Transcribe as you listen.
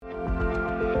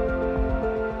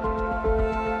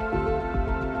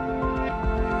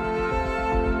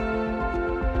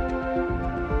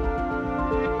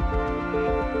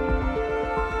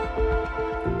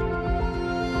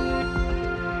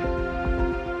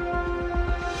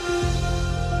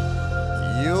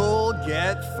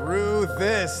Get through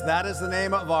this. That is the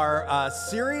name of our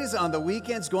series on the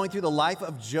weekends going through the life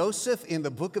of Joseph in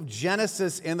the book of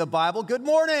Genesis in the Bible. Good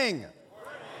morning.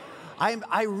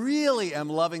 I really am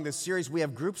loving this series. We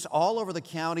have groups all over the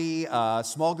county,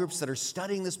 small groups that are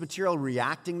studying this material,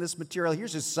 reacting this material.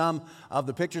 Here's just some of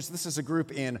the pictures. This is a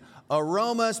group in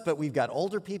Aromas, but we've got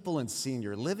older people in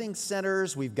senior living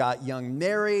centers. We've got young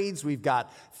marrieds. We've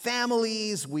got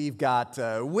families. We've got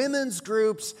women's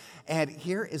groups. And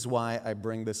here is why I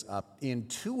bring this up. In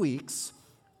 2 weeks,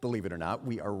 believe it or not,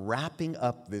 we are wrapping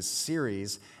up this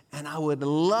series, and I would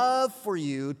love for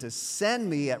you to send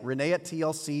me at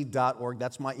renee@tlc.org,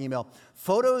 that's my email,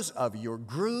 photos of your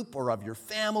group or of your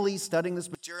family studying this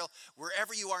material.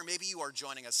 Wherever you are, maybe you are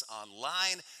joining us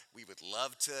online. We would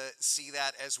love to see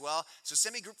that as well. So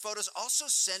send me group photos. Also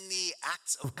send me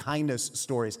acts of kindness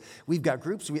stories. We've got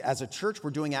groups. As a church, we're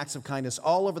doing acts of kindness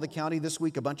all over the county this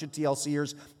week. A bunch of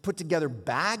TLCers put together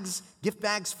bags, gift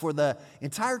bags for the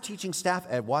entire teaching staff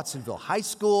at Watsonville High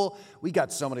School. We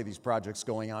got so many of these projects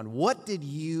going on. What did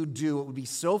you do? It would be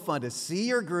so fun to see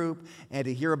your group and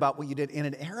to hear about what you did in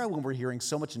an era when we're hearing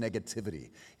so much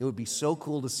negativity. It would be so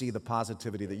cool to see the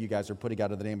positivity that you guys are putting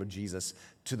out in the name of Jesus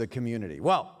to the community.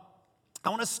 Well, I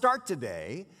want to start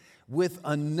today with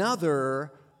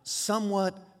another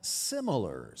somewhat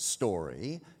similar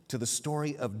story to the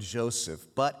story of Joseph,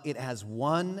 but it has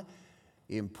one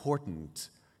important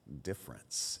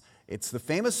difference. It's the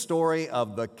famous story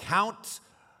of the Count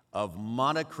of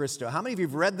Monte Cristo. How many of you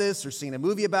have read this or seen a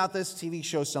movie about this? TV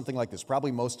show, something like this,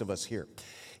 probably most of us here.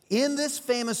 In this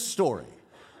famous story,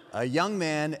 a young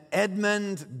man,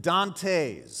 Edmond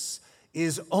Dantes,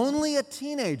 is only a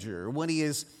teenager when he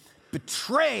is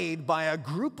betrayed by a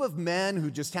group of men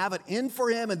who just have it in for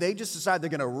him, and they just decide they're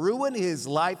going to ruin his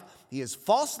life. He is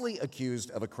falsely accused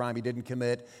of a crime he didn't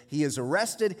commit. He is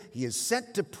arrested. He is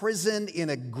sent to prison in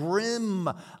a grim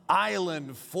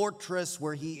island fortress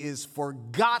where he is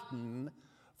forgotten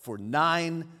for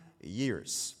 9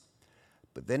 years.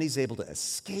 But then he's able to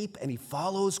escape, and he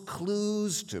follows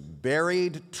clues to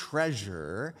buried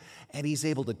treasure, and he's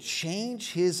able to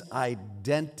change his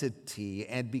identity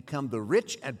and become the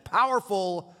rich and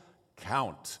powerful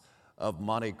Count of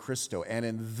Monte Cristo. And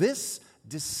in this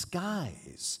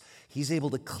disguise, he's able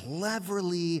to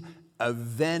cleverly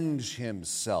avenge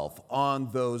himself on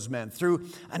those men. Through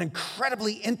an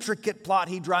incredibly intricate plot,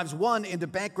 he drives one into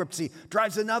bankruptcy,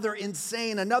 drives another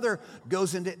insane, another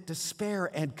goes into despair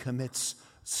and commits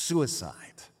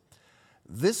suicide.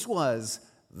 This was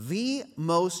the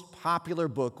most popular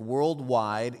book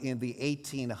worldwide in the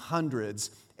 1800s,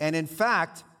 and in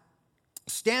fact,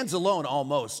 stands alone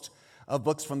almost of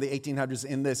books from the 1800s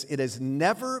in this. It has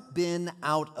never been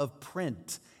out of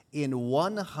print in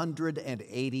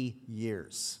 180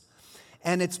 years.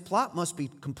 And its plot must be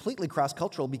completely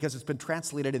cross-cultural because it's been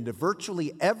translated into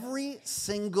virtually every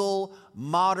single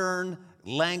modern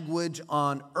language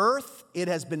on earth. It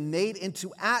has been made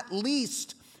into at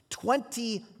least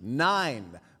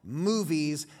 29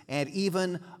 movies and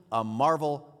even a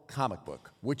Marvel comic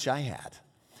book, which I had.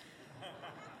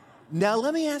 Now,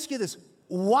 let me ask you this.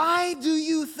 Why do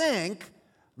you think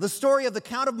the story of the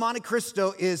Count of Monte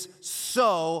Cristo is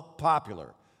so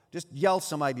popular? Just yell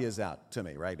some ideas out to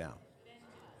me right now.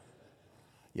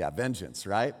 Yeah, vengeance,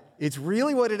 right? It's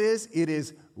really what it is. It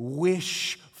is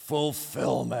wish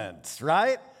fulfillment,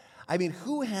 right? I mean,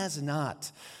 who has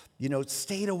not,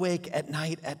 stayed awake at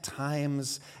night at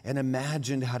times and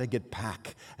imagined how to get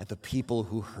back at the people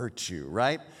who hurt you,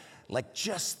 right? Like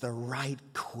just the right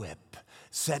quip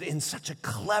said in such a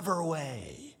clever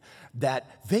way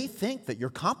that they think that you're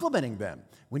complimenting them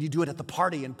when you do it at the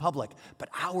party in public. But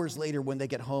hours later, when they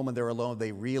get home and they're alone,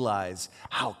 they realize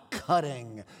how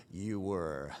cutting you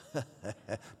were.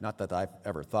 Not that I've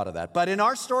ever thought of that. But in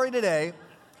our story today,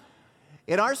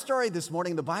 in our story this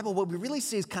morning, the Bible, what we really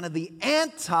see is kind of the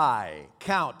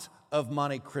anti-Count of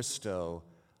Monte Cristo,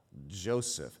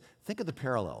 Joseph. Think of the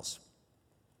parallels.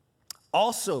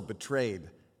 Also betrayed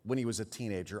when he was a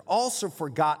teenager, also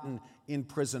forgotten in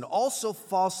prison, also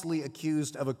falsely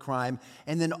accused of a crime,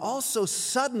 and then also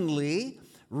suddenly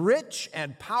rich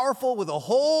and powerful with a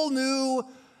whole new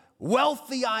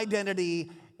wealthy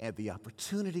identity and the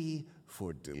opportunity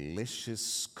for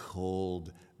delicious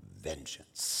cold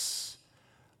vengeance.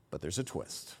 But there's a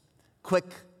twist.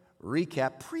 Quick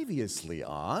recap previously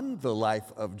on the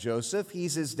life of Joseph.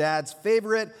 He's his dad's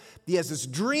favorite. He has this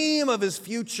dream of his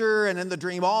future, and in the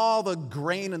dream, all the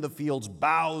grain in the fields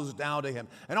bows down to him,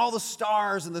 and all the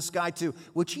stars in the sky too,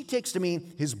 which he takes to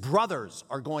mean his brothers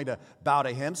are going to bow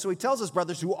to him. So he tells his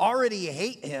brothers, who already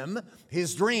hate him,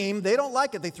 his dream. They don't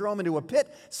like it. They throw him into a pit,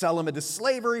 sell him into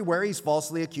slavery, where he's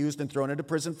falsely accused and thrown into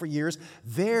prison for years.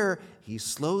 There, he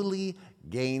slowly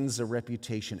gains a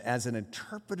reputation as an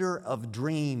interpreter of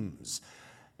dreams.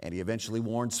 And he eventually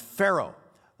warns Pharaoh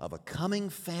of a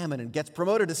coming famine and gets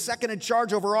promoted to second in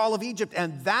charge over all of Egypt.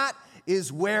 And that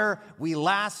is where we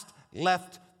last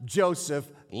left Joseph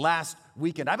last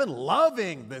weekend. I've been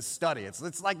loving this study.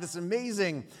 It's like this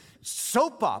amazing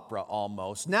soap opera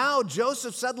almost. Now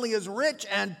Joseph suddenly is rich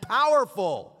and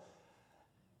powerful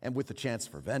and with the chance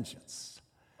for vengeance.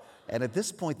 And at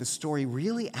this point, the story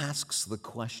really asks the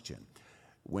question,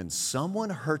 when someone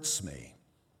hurts me,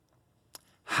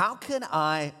 how can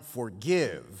I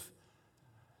forgive,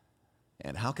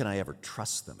 and how can I ever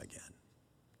trust them again?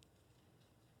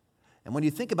 And when you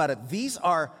think about it, these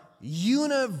are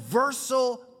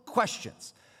universal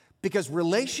questions, because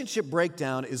relationship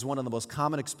breakdown is one of the most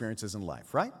common experiences in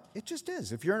life, right? It just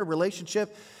is. If you're in a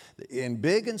relationship, in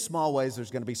big and small ways,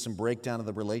 there's going to be some breakdown of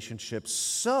the relationship.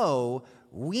 So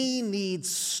we need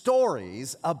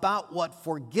stories about what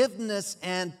forgiveness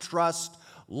and trust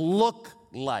look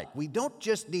like. We don't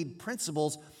just need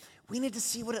principles. We need to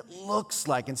see what it looks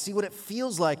like and see what it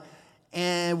feels like.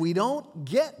 And we don't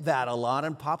get that a lot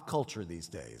in pop culture these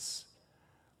days.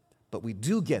 But we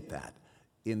do get that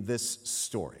in this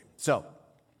story. So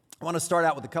I want to start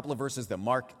out with a couple of verses that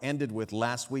Mark ended with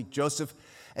last week. Joseph,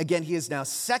 again, he is now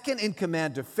second in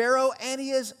command to Pharaoh, and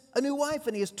he has a new wife,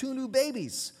 and he has 2 new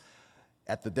babies.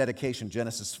 At the dedication,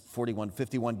 Genesis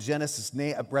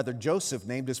 41:51, Joseph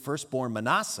named his firstborn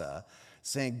Manasseh,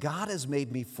 saying, God has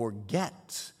made me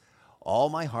forget all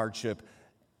my hardship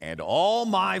and all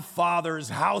my father's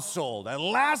household. At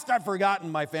last I've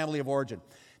forgotten my family of origin.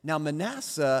 Now,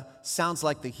 Manasseh sounds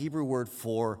like the Hebrew word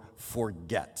for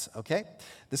forget, okay?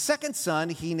 The second son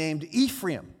he named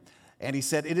Ephraim, and he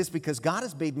said, it is because God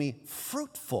has made me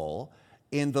fruitful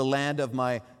in the land of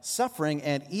my suffering.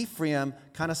 And Ephraim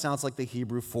kind of sounds like the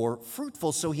Hebrew for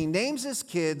fruitful. So he names his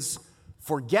kids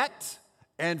Forget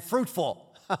and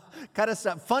Fruitful. Kind of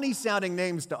funny sounding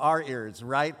names to our ears,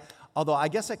 right? Although I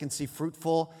guess I can see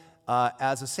Fruitful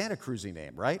as a Santa Cruz-y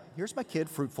name, right? Here's my kid,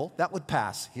 Fruitful. That would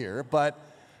pass here. But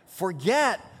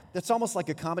Forget, that's almost like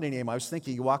a comedy name. I was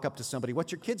thinking, you walk up to somebody,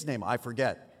 what's your kid's name? I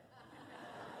forget.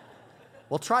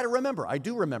 Well, try to remember. I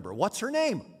do remember. What's her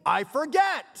name? I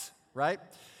forget. Right?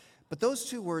 But those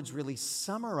 2 words really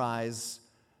summarize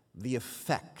the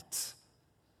effect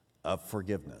of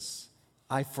forgiveness.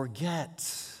 I forget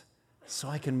so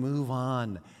I can move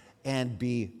on and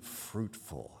be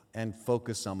fruitful and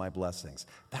focus on my blessings.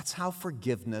 That's how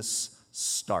forgiveness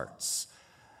starts.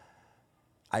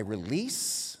 I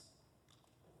release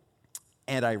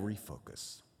and I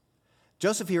refocus.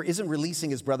 Joseph here isn't releasing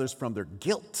his brothers from their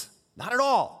guilt, not at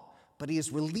all. But he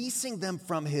is releasing them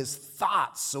from his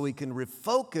thoughts so he can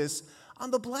refocus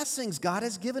on the blessings God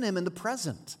has given him in the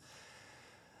present.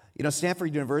 You know,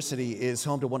 Stanford University is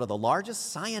home to one of the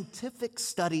largest scientific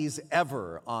studies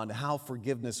ever on how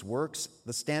forgiveness works,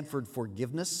 the Stanford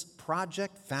Forgiveness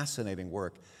Project. Fascinating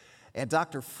work. And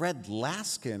Dr. Fred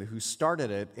Laskin, who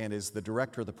started it and is the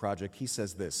director of the project, he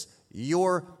says this: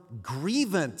 your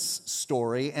grievance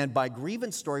story, and by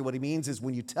grievance story, what he means is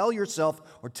when you tell yourself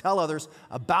or tell others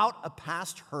about a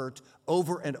past hurt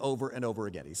over and over and over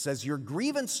again. He says your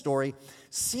grievance story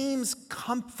seems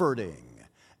comforting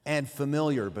and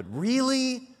familiar, but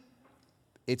really,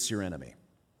 it's your enemy.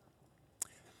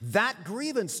 That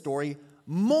grievance story,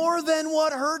 more than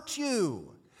what hurt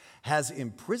you, has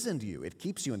imprisoned you. It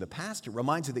keeps you in the past. It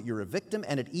reminds you that you're a victim,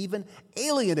 and it even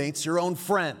alienates your own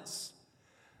friends.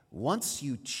 Once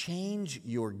you change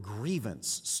your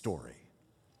grievance story,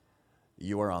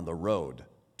 you are on the road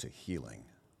to healing.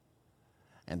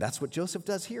 And that's what Joseph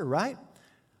does here, right?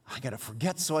 I got to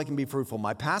forget so I can be fruitful.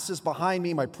 My past is behind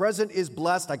me. My present is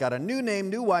blessed. I got a new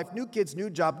name, new wife, new kids, new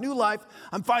job, new life.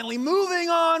 I'm finally moving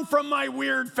on from my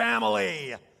weird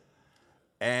family.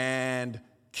 And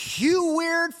cue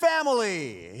weird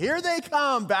family. Here they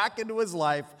come back into his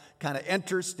life, kind of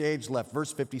enter stage left.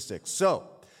 Verse 56. So,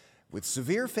 with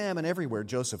severe famine everywhere,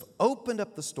 Joseph opened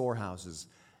up the storehouses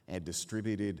and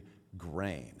distributed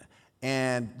grain.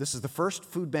 And this is the first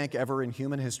food bank ever in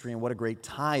human history, and what a great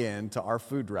tie-in to our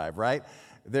food drive, right?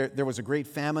 there was a great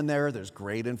famine there. There's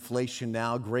great inflation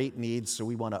now, great needs. So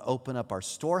we want to open up our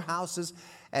storehouses.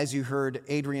 As you heard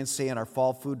Adrian say in our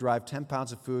fall food drive, 10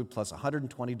 pounds of food plus a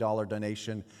 $120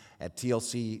 donation at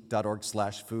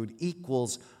tlc.org/food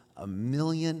equals 1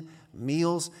 million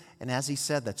meals. And as he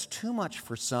said, that's too much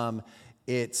for some.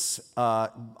 It's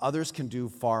others can do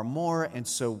far more. And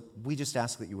so we just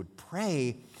ask that you would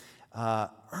pray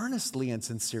earnestly and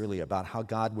sincerely about how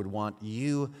God would want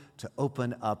you to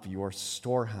open up your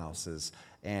storehouses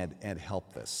and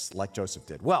help this, like Joseph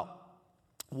did. Well,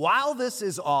 while this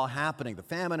is all happening, the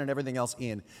famine and everything else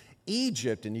in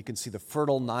Egypt, and you can see the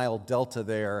fertile Nile Delta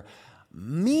there,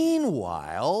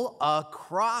 meanwhile,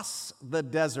 across the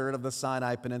desert of the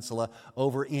Sinai Peninsula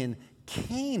over in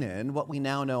Canaan, what we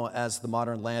now know as the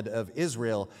modern land of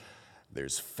Israel,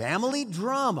 there's family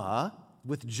drama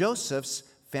with Joseph's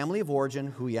family of origin,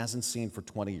 who he hasn't seen for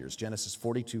 20 years. Genesis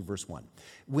 42, verse 1.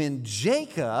 When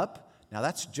Jacob, now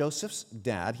that's Joseph's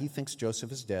dad, he thinks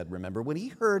Joseph is dead, remember, when he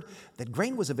heard that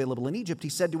grain was available in Egypt, he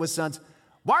said to his sons,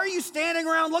 "Why are you standing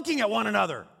around looking at one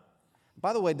another?"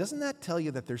 By the way, doesn't that tell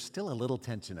you that there's still a little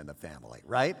tension in the family,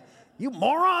 right? You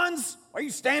morons, why are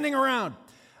you standing around?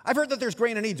 I've heard that there's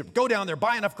grain in Egypt. Go down there,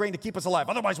 buy enough grain to keep us alive,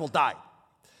 otherwise we'll die.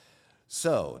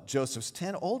 So Joseph's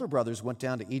 10 older brothers went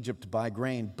down to Egypt to buy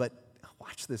grain, but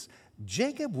watch this.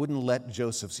 Jacob wouldn't let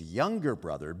Joseph's younger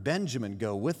brother, Benjamin,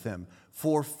 go with him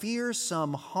for fear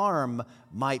some harm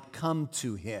might come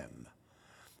to him.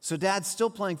 So dad's still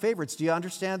playing favorites. Do you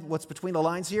understand what's between the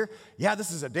lines here? Yeah, this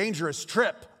is a dangerous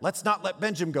trip. Let's not let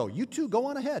Benjamin go. You two go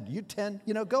on ahead. You 10,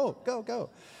 go.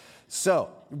 So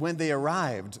when they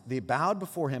arrived, they bowed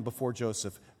before him, before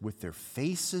Joseph, with their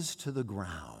faces to the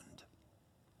ground.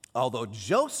 Although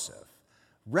Joseph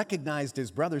recognized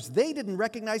his brothers, they didn't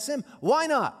recognize him. Why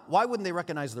not? Why wouldn't they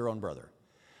recognize their own brother?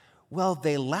 Well,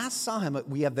 they last saw him,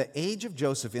 we have the age of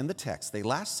Joseph in the text. They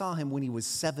last saw him when he was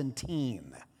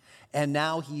 17, and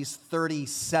now he's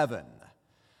 37.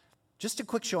 Just a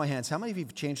quick show of hands. How many of you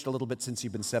have changed a little bit since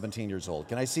you've been 17 years old?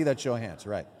 Can I see that show of hands?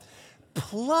 Right.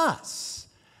 Plus,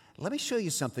 let me show you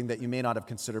something that you may not have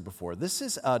considered before. This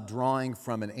is a drawing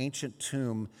from an ancient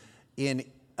tomb in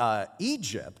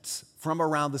Egypt from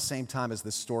around the same time as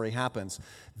this story happens.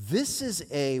 This is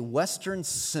a Western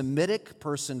Semitic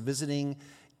person visiting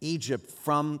Egypt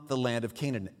from the land of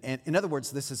Canaan. And in other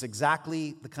words, this is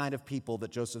exactly the kind of people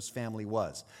that Joseph's family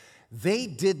was. They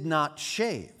did not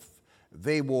shave.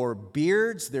 They wore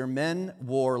beards. Their men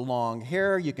wore long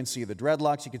hair. You can see the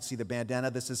dreadlocks. You can see the bandana.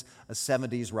 This is a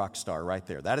 70s rock star right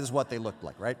there. That is what they looked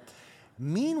like, right?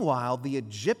 Meanwhile, the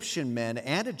Egyptian men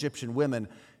and Egyptian women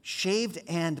shaved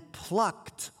and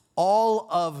plucked all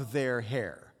of their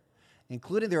hair,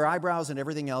 including their eyebrows and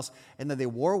everything else, and then they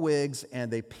wore wigs and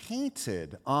they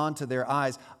painted onto their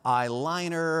eyes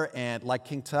eyeliner, and like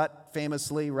King Tut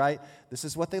famously, right? This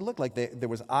is what they looked like. There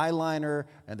was eyeliner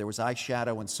and there was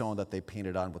eyeshadow and so on that they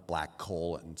painted on with black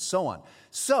coal and so on.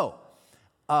 So,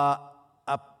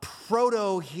 a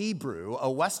proto-Hebrew, a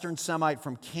Western Semite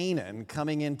from Canaan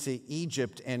coming into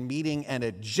Egypt and meeting an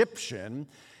Egyptian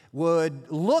would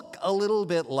look a little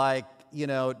bit like,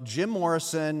 Jim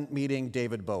Morrison meeting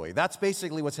David Bowie. That's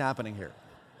basically what's happening here.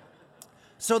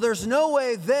 So there's no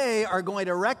way they are going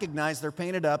to recognize their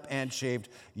painted up and shaved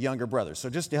younger brothers. So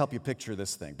just to help you picture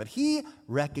this thing. But he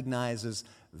recognizes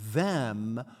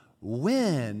them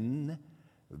when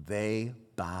they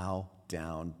bow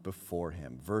down before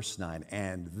him. Verse 9,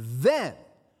 and then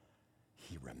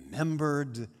he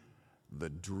remembered the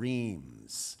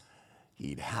dreams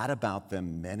he'd had about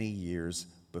them many years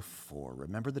before.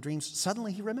 Remember the dreams?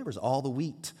 Suddenly he remembers all the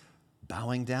wheat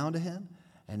bowing down to him,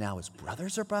 and now his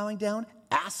brothers are bowing down,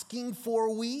 asking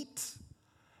for wheat.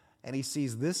 And he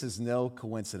sees this is no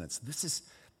coincidence. This is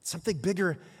something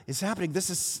bigger is happening. This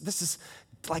is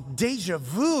like deja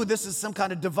vu. This is some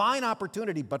kind of divine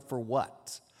opportunity, but for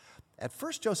what? At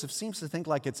first, Joseph seems to think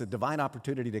like it's a divine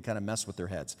opportunity to kind of mess with their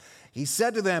heads. He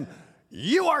said to them,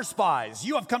 "You are spies.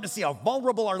 You have come to see how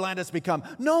vulnerable our land has become."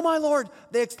 "No, my lord,"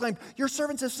 they exclaimed. "Your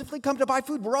servants have simply come to buy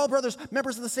food. We're all brothers,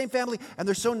 members of the same family, and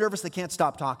they're so nervous they can't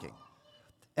stop talking."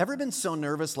 Ever been so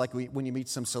nervous like when you meet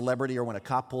some celebrity or when a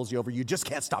cop pulls you over, you just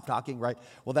can't stop talking, right?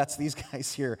 Well, that's these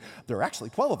guys here. There are actually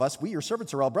 12 of us. We, your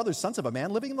servants, are all brothers, sons of a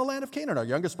man living in the land of Canaan. Our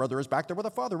youngest brother is back there with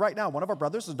our father right now. One of our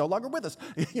brothers is no longer with us.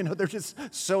 They're just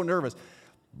so nervous.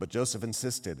 But Joseph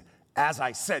insisted, "As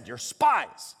I said, you're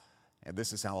spies. And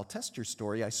this is how I'll test your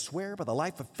story. I swear by the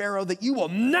life of Pharaoh that you will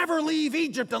never leave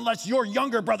Egypt unless your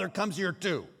younger brother comes here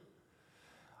too."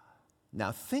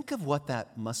 Now think of what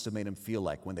that must have made him feel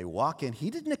like when they walk in. He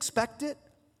didn't expect it.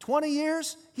 20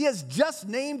 years? He has just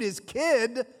named his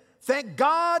kid. Thank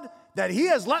God that he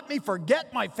has let me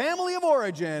forget my family of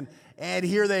origin, and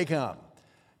here they come.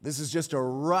 This is just a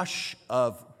rush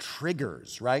of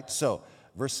triggers, right? So,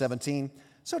 verse 17,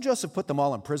 so Joseph put them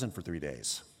all in prison for 3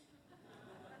 days.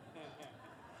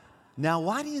 Now,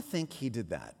 why do you think he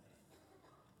did that?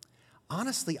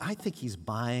 Honestly, I think he's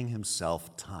buying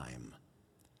himself time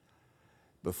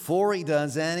before he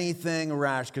does anything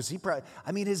rash, because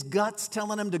his gut's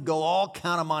telling him to go all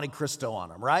Count of Monte Cristo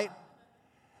on him, right?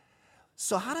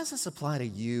 So how does this apply to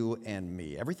you and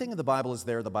me? Everything in the Bible is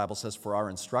there, the Bible says, for our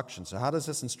instruction. So how does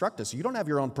this instruct us? You don't have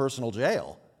your own personal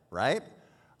jail, right?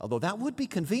 Although that would be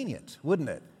convenient, wouldn't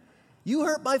it? You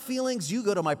hurt my feelings, you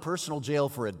go to my personal jail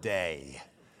for a day.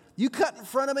 You cut in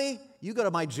front of me, you go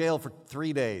to my jail for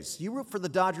 3 days. You root for the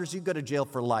Dodgers, you go to jail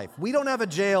for life. We don't have a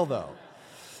jail, though.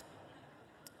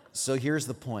 So here's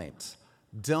the point.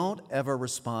 Don't ever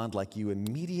respond like you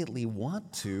immediately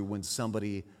want to when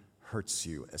somebody hurts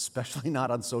you, especially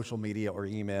not on social media or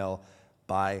email.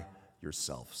 Buy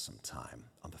yourself some time.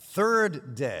 On the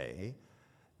third day,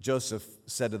 Joseph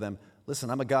said to them, listen,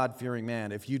 I'm a God-fearing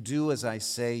man. If you do as I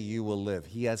say, you will live.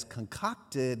 He has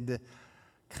concocted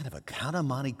kind of a Count of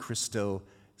Monte Cristo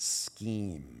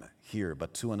scheme here,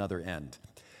 but to another end.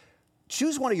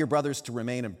 Choose one of your brothers to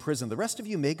remain in prison. The rest of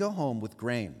you may go home with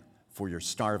grain for your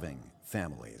starving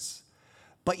families.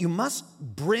 But you must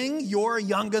bring your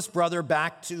youngest brother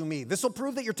back to me. This will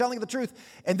prove that you're telling the truth.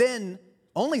 And then,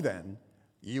 only then,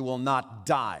 you will not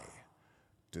die.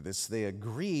 To this they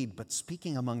agreed, but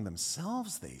speaking among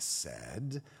themselves, they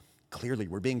said, clearly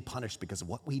we're being punished because of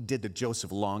what we did to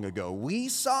Joseph long ago. We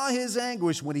saw his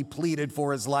anguish when he pleaded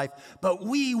for his life, but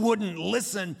we wouldn't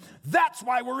listen. That's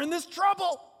why we're in this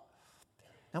trouble.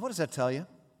 Now, what does that tell you?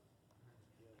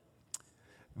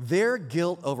 Their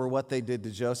guilt over what they did to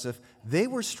Joseph, they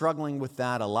were struggling with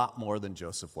that a lot more than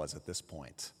Joseph was at this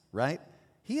point, right?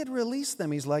 He had released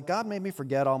them. He's like, God made me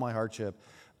forget all my hardship.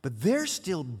 But they're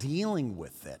still dealing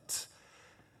with it.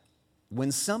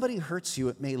 When somebody hurts you,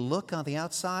 it may look on the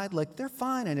outside like they're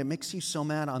fine, and it makes you so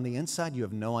mad on the inside, you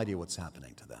have no idea what's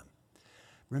happening to them.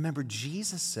 Remember,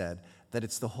 Jesus said that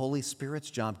it's the Holy Spirit's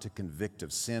job to convict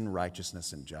of sin,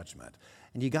 righteousness, and judgment.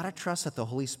 And you got to trust that the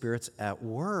Holy Spirit's at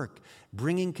work,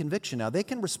 bringing conviction. Now, they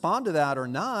can respond to that or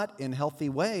not in healthy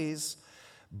ways,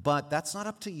 but that's not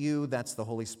up to you. That's the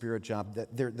Holy Spirit job.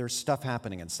 There's stuff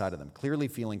happening inside of them, clearly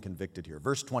feeling convicted here.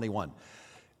 Verse 21,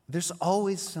 there's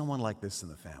always someone like this in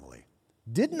the family.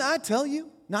 Didn't I tell you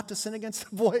not to sin against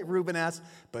the boy? Reuben asked,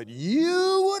 but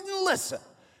you wouldn't listen.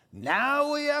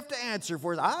 Now we have to answer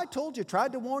for it. I told you,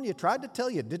 tried to warn you, tried to tell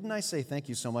you. Didn't I say thank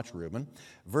you so much, Reuben?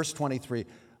 Verse 23,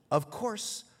 of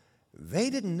course, they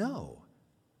didn't know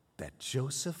that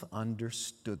Joseph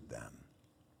understood them,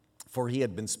 for he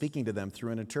had been speaking to them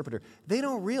through an interpreter. They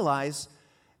don't realize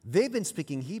they've been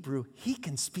speaking Hebrew. He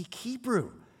can speak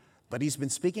Hebrew, but he's been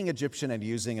speaking Egyptian and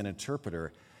using an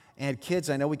interpreter. And kids,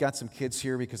 I know we got some kids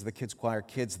here because of the kids' choir.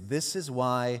 Kids, this is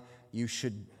why you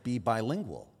should be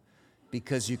bilingual,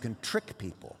 because you can trick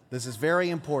people. This is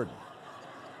very important.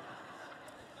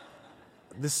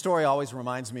 This story always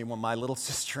reminds me when my little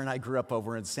sister and I grew up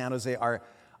over in San Jose.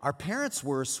 Our parents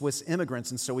were Swiss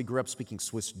immigrants, and so we grew up speaking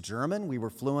Swiss German. We were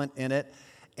fluent in it,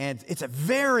 and it's a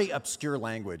very obscure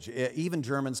language. Even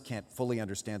Germans can't fully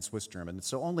understand Swiss German,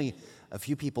 so only a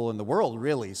few people in the world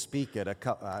really speak it.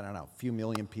 A few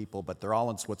million people, but they're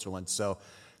all in Switzerland. So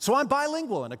I'm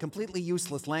bilingual in a completely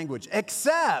useless language,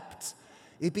 except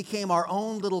it became our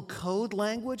own little code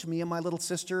language, me and my little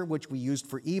sister, which we used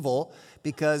for evil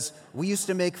because we used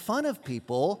to make fun of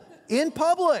people in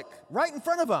public, right in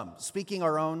front of them, speaking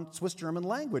our own Swiss German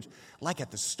language. Like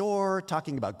at the store,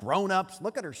 talking about grown-ups.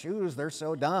 Look at her shoes, they're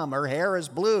so dumb. Her hair is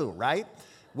blue, right?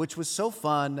 Which was so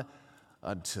fun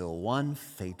until one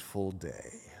fateful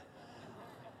day.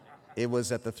 It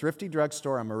was at the Thrifty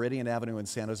Drugstore on Meridian Avenue in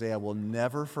San Jose. I will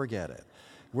never forget it.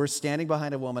 We're standing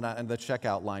behind a woman on the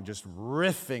checkout line, just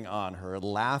riffing on her,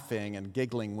 laughing and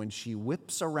giggling when she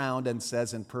whips around and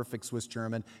says in perfect Swiss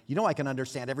German, you know I can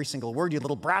understand every single word you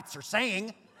little brats are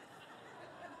saying.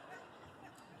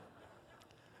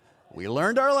 We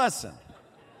learned our lesson,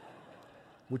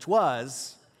 which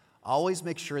was always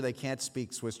make sure they can't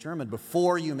speak Swiss German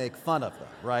before you make fun of them,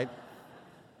 right?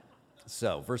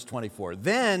 So, verse 24,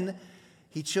 then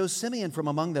he chose Simeon from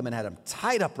among them and had him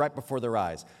tied up right before their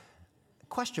eyes.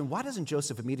 Question, why doesn't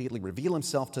Joseph immediately reveal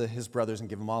himself to his brothers and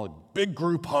give them all a big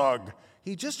group hug?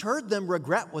 He just heard them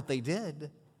regret what they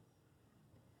did.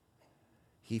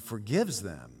 He forgives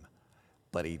them,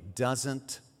 but he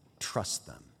doesn't trust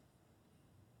them.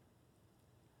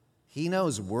 He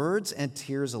knows words and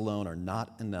tears alone are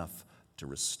not enough to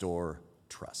restore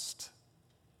trust.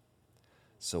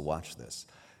 So watch this.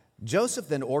 Joseph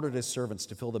then ordered his servants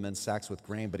to fill the men's sacks with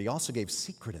grain, but he also gave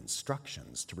secret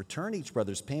instructions to return each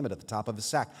brother's payment at the top of his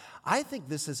sack. I think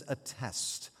this is a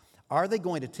test. Are they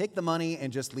going to take the money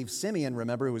and just leave Simeon,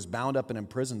 remember, who was bound up and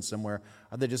imprisoned somewhere?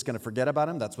 Are they just going to forget about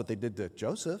him? That's what they did to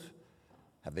Joseph.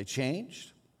 Have they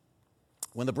changed?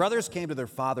 When the brothers came to their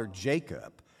father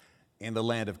Jacob in the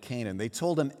land of Canaan, they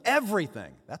told him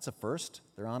everything. That's a first.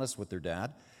 They're honest with their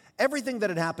dad. Everything that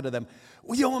had happened to them.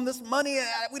 We owe him this money.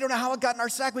 We don't know how it got in our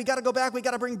sack. We got to go back. We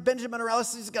got to bring Benjamin or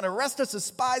else he's going to arrest us as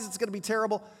spies. It's going to be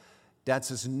terrible. Dad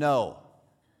says, no,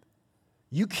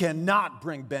 you cannot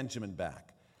bring Benjamin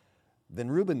back. Then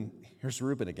Reuben, here's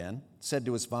Reuben again, said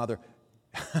to his father,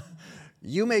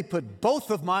 you may put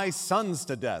both of my sons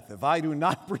to death if I do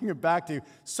not bring him back to you.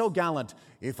 So gallant,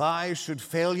 if I should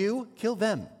fail you, kill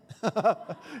them.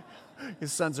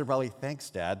 His sons are probably, thanks,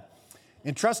 Dad.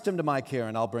 Entrust him to my care,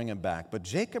 and I'll bring him back. But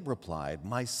Jacob replied,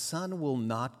 my son will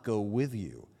not go with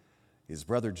you. His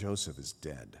brother Joseph is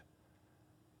dead.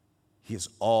 He is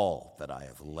all that I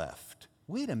have left.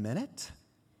 Wait a minute.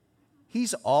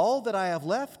 He's all that I have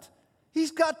left?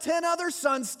 He's got 10 other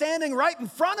sons standing right in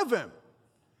front of him.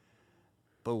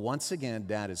 But once again,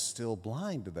 Dad is still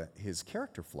blind to his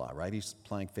character flaw, right? He's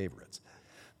playing favorites.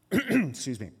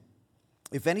 Excuse me.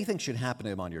 If anything should happen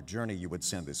to him on your journey, you would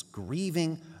send this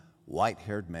grieving,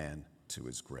 white-haired man to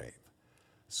his grave.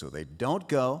 So they don't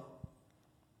go,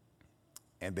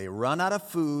 and they run out of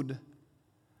food,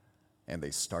 and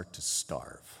they start to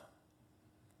starve.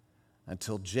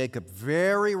 Until Jacob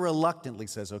very reluctantly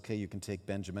says, okay, you can take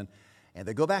Benjamin. And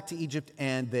they go back to Egypt,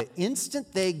 and the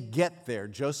instant they get there,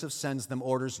 Joseph sends them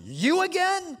orders, you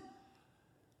again?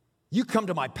 You come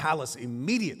to my palace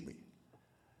immediately.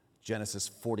 Genesis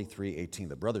 43:18.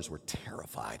 The brothers were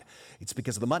terrified. It's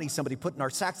because of the money somebody put in our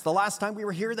sacks. The last time we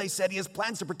were here, they said he has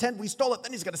plans to pretend we stole it.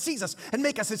 Then he's going to seize us and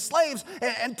make us his slaves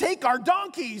and take our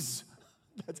donkeys.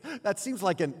 That seems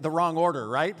like in the wrong order,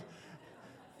 right?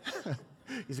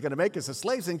 He's going to make us his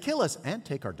slaves and kill us and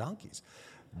take our donkeys.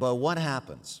 But what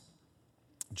happens?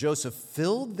 Joseph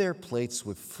filled their plates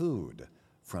with food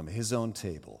from his own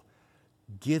table,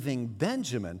 giving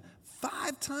Benjamin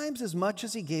 5 times as much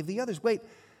as he gave the others. Wait,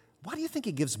 why do you think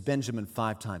he gives Benjamin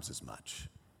 5 times as much?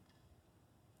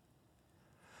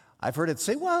 I've heard it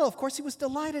say, well, of course he was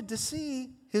delighted to see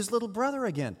his little brother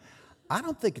again. I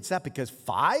don't think it's that, because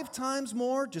 5 times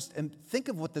more, and think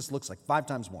of what this looks like, 5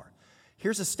 times more.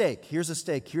 Here's a steak, here's a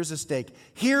steak, here's a steak.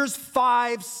 Here's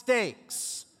 5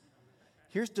 steaks.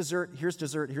 Here's dessert, here's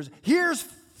dessert, here's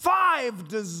 5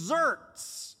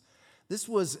 desserts. This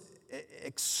was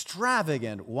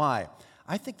extravagant. Why?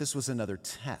 I think this was another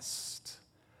test.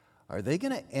 Are they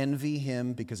going to envy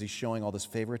him because he's showing all this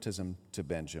favoritism to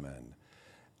Benjamin?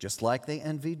 Just like they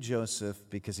envied Joseph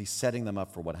because he's setting them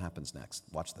up for what happens next.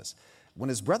 Watch this. When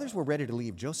his brothers were ready to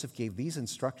leave, Joseph gave these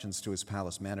instructions to his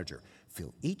palace manager.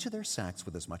 Fill each of their sacks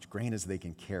with as much grain as they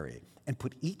can carry and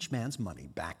put each man's money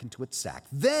back into its sack.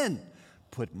 Then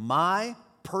put my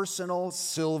personal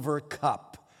silver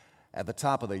cup at the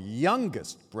top of the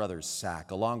youngest brother's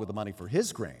sack, along with the money for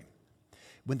his grain.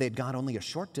 When they'd gone only a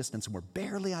short distance and were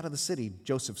barely out of the city,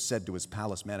 Joseph said to his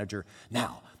palace manager,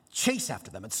 now chase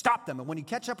after them and stop them. And when you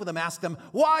catch up with them, ask them,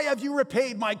 why have you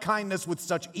repaid my kindness with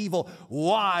such evil?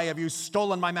 Why have you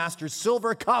stolen my master's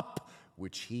silver cup,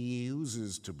 which he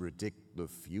uses to predict the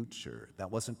future? That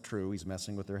wasn't true. He's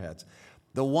messing with their heads.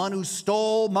 The one who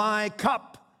stole my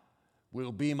cup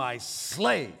will be my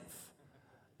slave,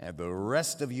 and the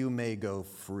rest of you may go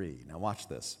free. Now watch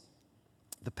this.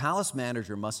 The palace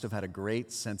manager must have had a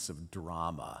great sense of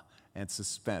drama and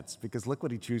suspense, because look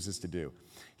what he chooses to do.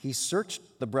 He searched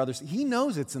the brothers. He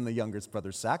knows it's in the youngest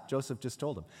brother's sack. Joseph just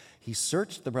told him. He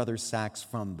searched the brothers' sacks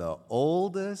from the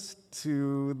oldest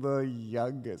to the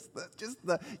youngest.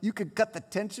 You could cut the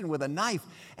tension with a knife,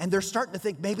 and they're starting to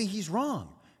think maybe he's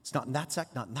wrong. It's not in that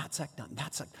sack, not in that sack, not in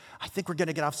that sack. I think we're going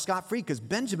to get off scot-free because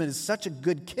Benjamin is such a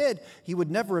good kid. He would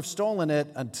never have stolen it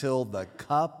until the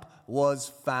cup was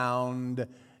found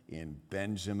in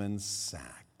Benjamin's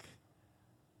sack.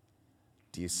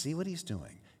 Do you see what he's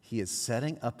doing? He is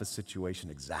setting up a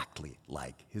situation exactly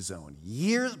like his own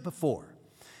years before.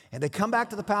 And they come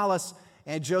back to the palace,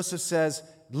 and Joseph says,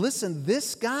 listen,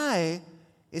 this guy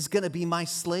is going to be my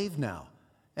slave now.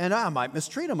 And I might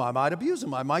mistreat him. I might abuse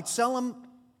him. I might sell him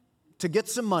to get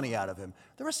some money out of him.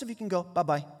 The rest of you can go.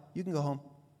 Bye-bye. You can go home.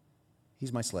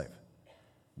 He's my slave.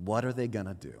 What are they going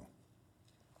to do?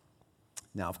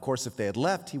 Now, of course, if they had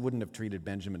left, he wouldn't have treated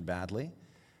Benjamin badly.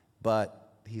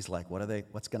 But he's like,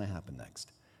 what's going to happen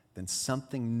next? Then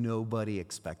something nobody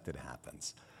expected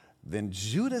happens. Then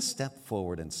Judah stepped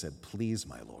forward and said, please,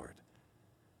 my lord,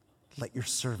 let your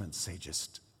servant say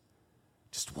just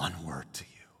Just one word to you.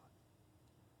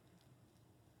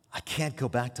 I can't go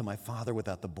back to my father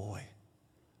without the boy.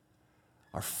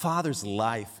 Our father's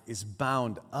life is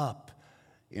bound up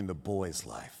in the boy's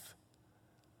life.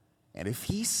 And if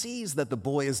he sees that the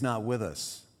boy is not with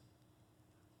us,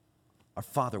 our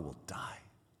father will die.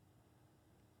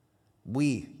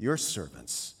 We, your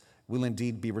servants, will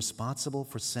indeed be responsible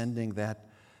for sending that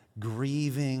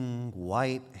grieving,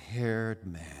 white-haired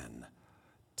man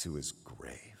to his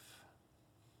grave.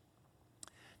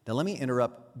 Now, let me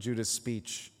interrupt Judah's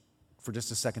speech for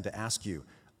just a second to ask you,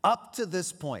 up to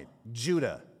this point,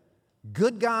 Judah,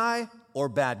 good guy or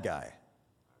bad guy?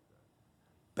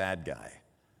 Bad guy.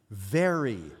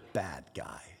 Very bad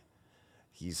guy.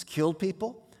 He's killed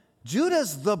people.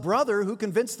 Judah's the brother who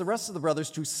convinced the rest of the brothers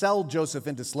to sell Joseph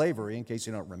into slavery, in case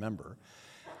you don't remember.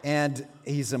 And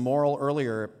he's immoral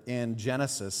earlier in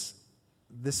Genesis.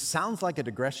 This sounds like a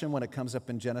digression when it comes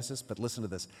up in Genesis, but listen to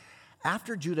this.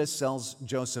 After Judah sells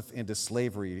Joseph into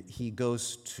slavery, he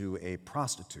goes to a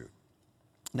prostitute.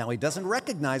 Now, he doesn't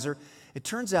recognize her. It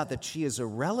turns out that she is a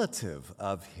relative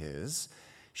of his.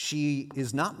 She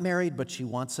is not married, but she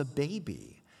wants a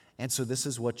baby. And so this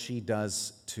is what she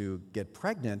does to get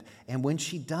pregnant. And when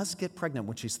she does get pregnant,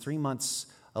 when she's 3 months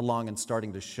along and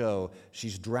starting to show,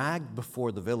 she's dragged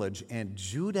before the village, and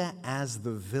Judah, as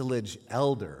the village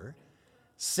elder,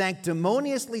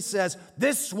 sanctimoniously says,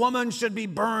 this woman should be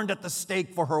burned at the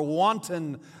stake for her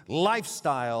wanton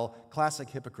lifestyle, classic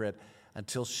hypocrite,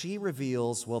 until she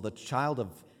reveals, well, the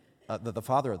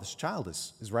father of this child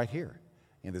is right here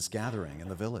in this gathering in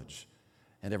the village.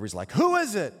 And everybody's like, who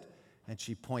is it? And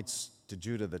she points to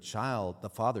Judah, the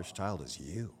father's child is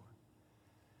you.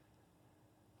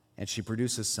 And she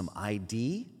produces some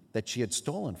ID that she had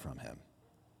stolen from him.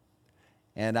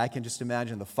 And I can just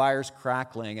imagine the fire's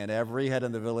crackling and every head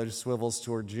in the village swivels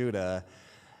toward Judah.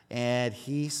 And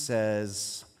he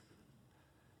says,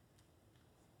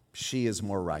 she is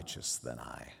more righteous than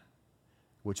I.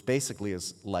 Which basically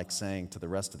is like saying to the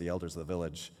rest of the elders of the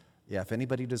village, yeah, if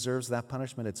anybody deserves that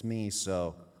punishment, it's me,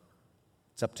 so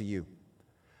it's up to you.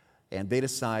 And they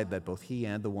decide that both he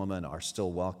and the woman are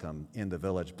still welcome in the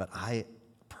village. But I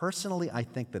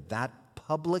think that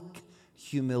public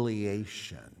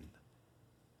humiliation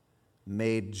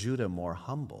made Judah more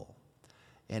humble,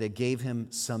 and it gave him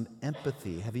some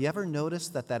empathy. Have you ever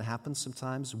noticed that happens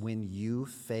sometimes when you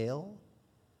fail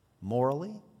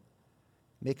morally?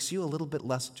 Makes you a little bit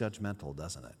less judgmental,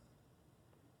 doesn't it?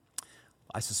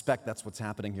 I suspect that's what's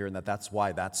happening here, and that's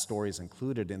why that story is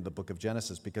included in the book of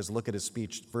Genesis, because look at his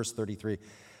speech, verse 33.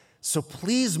 So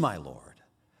please, my Lord,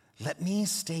 let me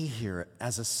stay here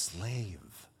as a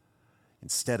slave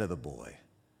instead of the boy.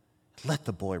 Let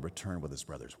the boy return with his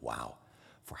brothers. Wow.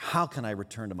 For how can I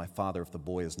return to my father if the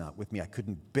boy is not with me? I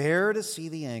couldn't bear to see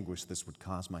the anguish this would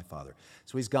cause my father.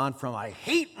 So he's gone from, I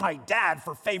hate my dad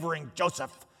for favoring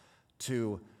Joseph,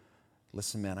 to,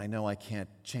 listen, man, I know I can't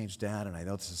change dad, and I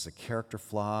know this is a character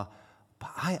flaw, but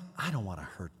I don't want to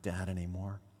hurt dad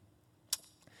anymore.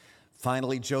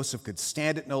 Finally, Joseph could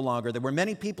stand it no longer. There were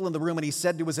many people in the room, and he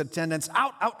said to his attendants,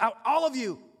 out, out, out, all of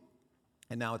you.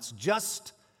 And now it's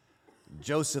just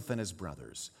Joseph and his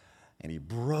brothers. And he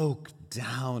broke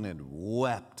down and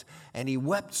wept. And he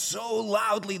wept so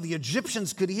loudly the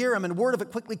Egyptians could hear him, and word of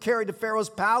it quickly carried to Pharaoh's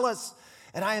palace.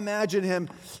 And I imagine him,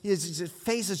 his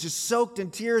face is just soaked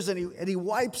in tears, and he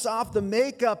wipes off the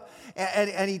makeup,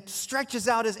 and he stretches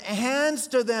out his hands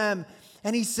to them,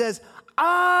 and he says,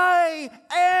 I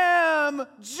am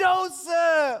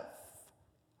Joseph.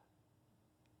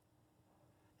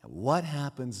 And what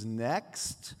happens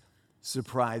next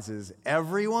surprises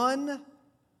everyone,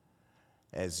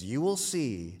 as you will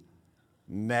see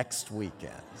next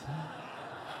weekend.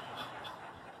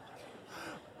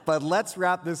 But let's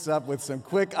wrap this up with some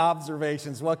quick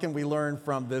observations. What can we learn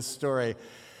from this story?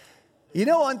 You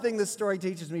know, one thing this story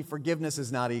teaches me, forgiveness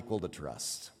is not equal to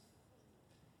trust.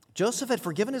 Joseph had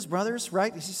forgiven his brothers,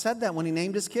 right? He said that when he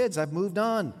named his kids. I've moved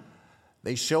on.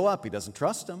 They show up. He doesn't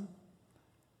trust them.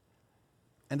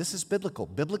 And this is biblical.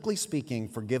 Biblically speaking,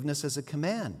 forgiveness is a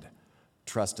command.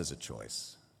 Trust is a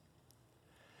choice.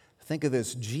 Think of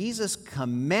this. Jesus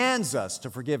commands us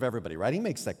to forgive everybody, right? He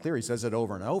makes that clear. He says it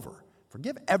over and over.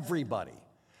 Forgive everybody.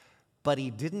 But he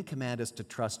didn't command us to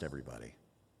trust everybody.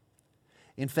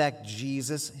 In fact,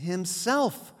 Jesus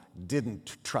himself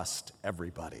didn't trust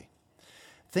everybody.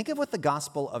 Think of what the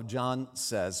Gospel of John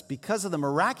says. Because of the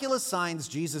miraculous signs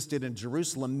Jesus did in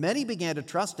Jerusalem, many began to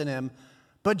trust in him,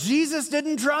 but Jesus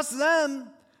didn't trust them.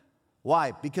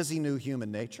 Why? Because he knew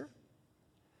human nature.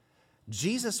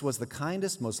 Jesus was the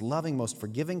kindest, most loving, most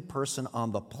forgiving person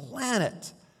on the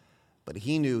planet. but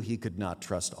he knew he could not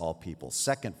trust all people.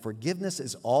 Second, forgiveness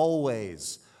is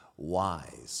always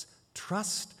wise.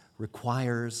 Trust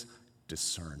requires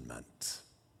discernment.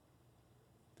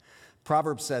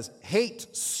 Proverbs says, hate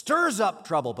stirs up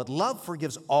trouble, but love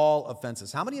forgives all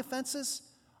offenses. How many offenses?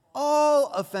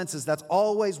 All offenses. That's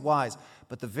always wise.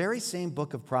 But the very same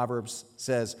book of Proverbs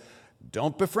says,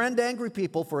 don't befriend angry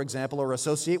people, for example, or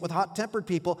associate with hot-tempered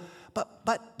people.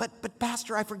 But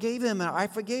Pastor, I forgave him, and I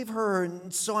forgave her,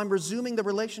 and so I'm resuming the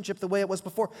relationship the way it was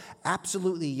before.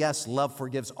 Absolutely, yes, love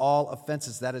forgives all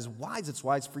offenses. That is wise. It's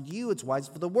wise for you. It's wise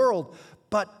for the world.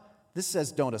 But this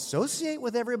says don't associate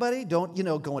with everybody. Don't,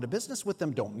 go into business with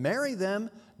them. Don't marry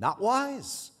them. Not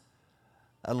wise,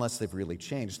 unless they've really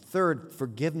changed. Third,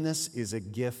 forgiveness is a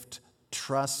gift.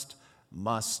 Trust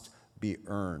must be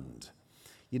earned.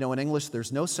 In English,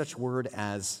 there's no such word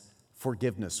as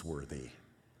forgiveness worthy,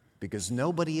 because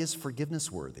nobody is forgiveness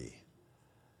worthy.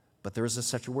 But there is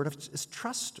such a word as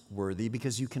trustworthy,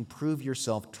 because you can prove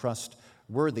yourself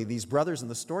trustworthy. These brothers in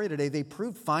the story today, they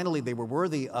proved finally they were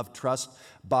worthy of trust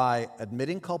by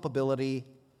admitting culpability,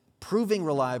 proving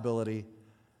reliability,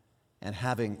 and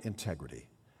having integrity.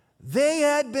 They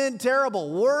had been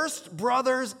terrible, worst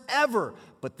brothers ever,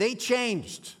 but they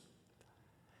changed.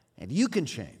 And you can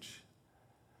change.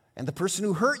 And the person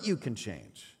who hurt you can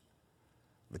change.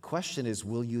 The question is,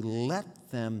 will you let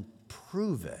them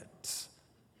prove it?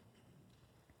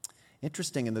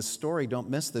 Interesting in this story, don't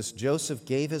miss this, Joseph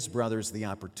gave his brothers the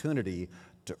opportunity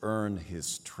to earn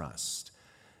his trust.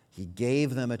 He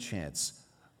gave them a chance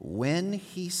when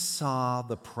he saw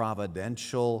the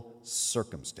providential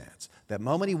circumstance. That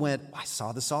moment he went, I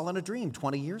saw this all in a dream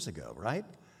 20 years ago, right?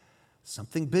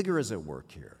 Something bigger is at work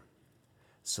here.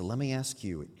 So let me ask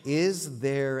you, is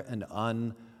there an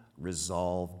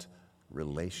unresolved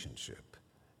relationship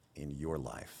in your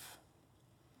life?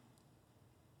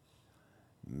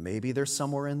 Maybe they're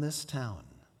somewhere in this town.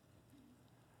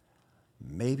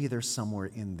 Maybe they're somewhere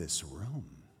in this room.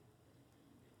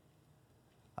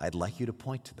 I'd like you to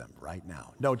point to them right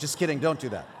now. No, just kidding. Don't do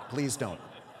that. Please don't.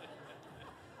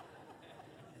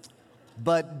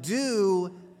 But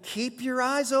do keep your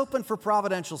eyes open for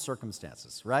providential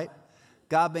circumstances, right?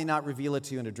 God may not reveal it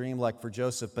to you in a dream like for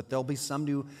Joseph, but there'll be some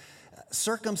new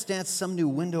circumstance, some new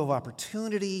window of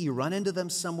opportunity. You run into them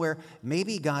somewhere.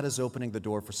 Maybe God is opening the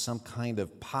door for some kind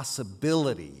of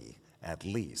possibility, at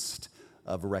least,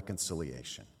 of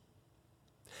reconciliation.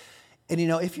 And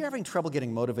if you're having trouble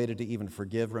getting motivated to even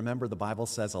forgive, remember the Bible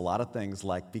says a lot of things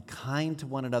like be kind to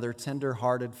one another,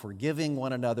 tender-hearted, forgiving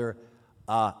one another,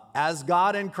 as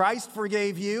God in Christ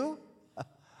forgave you.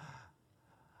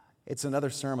 It's another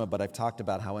sermon, but I've talked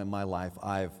about how in my life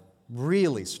I've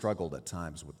really struggled at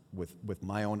times with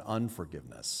my own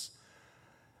unforgiveness.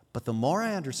 But the more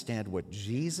I understand what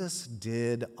Jesus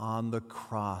did on the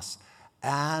cross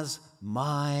as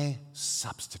my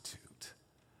substitute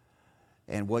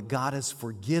and what God has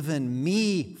forgiven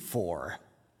me for,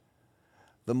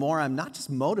 the more I'm not just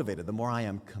motivated, the more I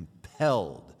am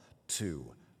compelled to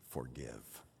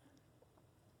forgive.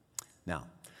 Now,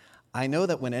 I know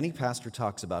that when any pastor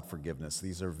talks about forgiveness,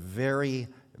 these are very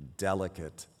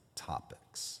delicate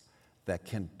topics that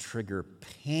can trigger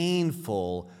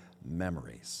painful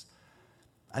memories.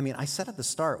 I said at the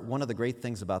start, one of the great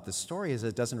things about this story is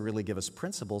it doesn't really give us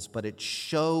principles, but it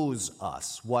shows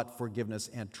us what forgiveness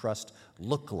and trust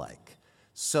look like.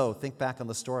 So think back on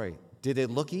the story. Did it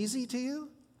look easy to you?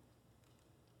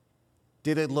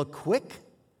 Did it look quick?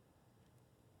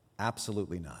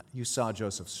 Absolutely not. You saw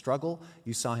Joseph struggle.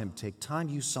 You saw him take time.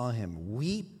 You saw him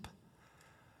weep.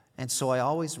 And so I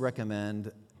always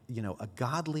recommend, a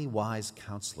godly, wise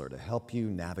counselor to help you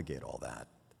navigate all that.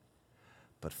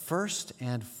 But first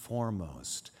and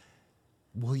foremost,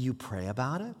 will you pray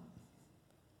about it?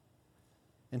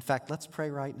 In fact, let's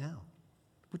pray right now.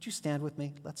 Would you stand with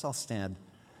me? Let's all stand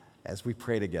as we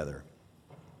pray together.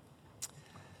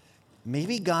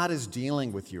 Maybe God is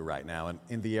dealing with you right now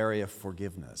in the area of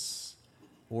forgiveness,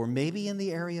 or maybe in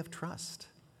the area of trust.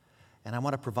 And I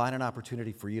want to provide an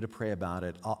opportunity for you to pray about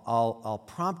it. I'll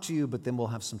prompt you, but then we'll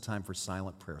have some time for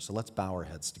silent prayer. So let's bow our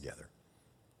heads together.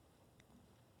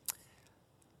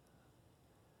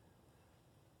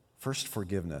 First,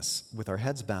 forgiveness. With our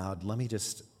heads bowed, let me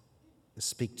just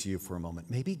speak to you for a moment.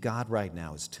 Maybe God right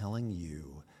now is telling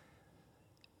you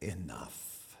enough.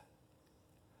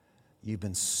 You've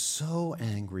been so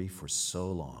angry for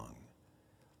so long.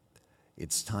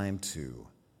 It's time to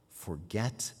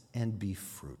forget and be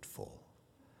fruitful.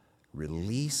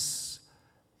 Release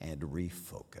and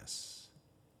refocus.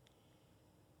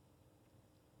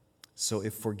 So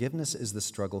if forgiveness is the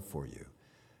struggle for you,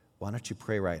 why don't you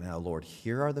pray right now, Lord,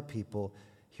 here are the people,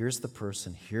 here's the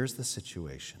person, here's the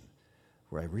situation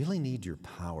where I really need your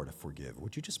power to forgive.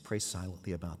 Would you just pray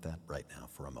silently about that right now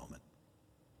for a moment?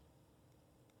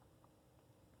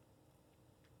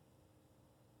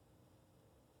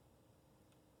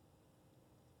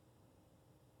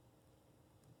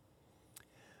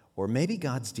 Or maybe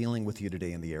God's dealing with you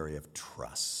today in the area of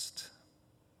trust.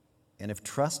 And if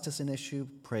trust is an issue,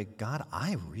 pray, God,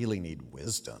 I really need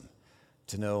wisdom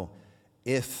to know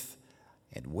if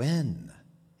and when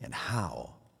and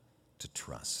how to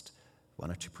trust. Why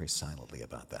don't you pray silently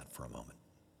about that for a moment?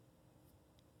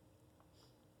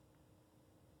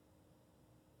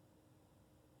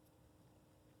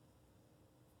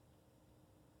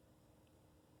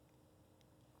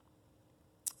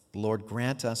 Lord,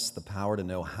 grant us the power to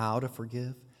know how to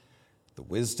forgive, the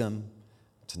wisdom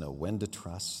to know when to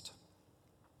trust.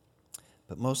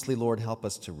 But mostly, Lord, help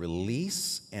us to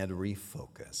release and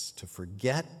refocus, to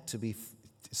forget to be,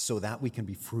 so that we can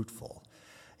be fruitful.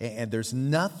 And there's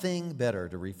nothing better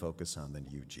to refocus on than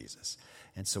you, Jesus.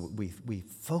 And so we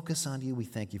focus on you. We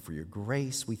thank you for your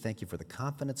grace. We thank you for the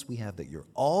confidence we have that you're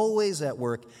always at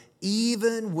work,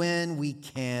 even when we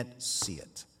can't see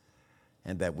it.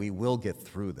 And that we will get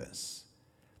through this.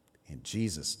 In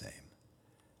Jesus' name,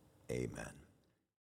 amen.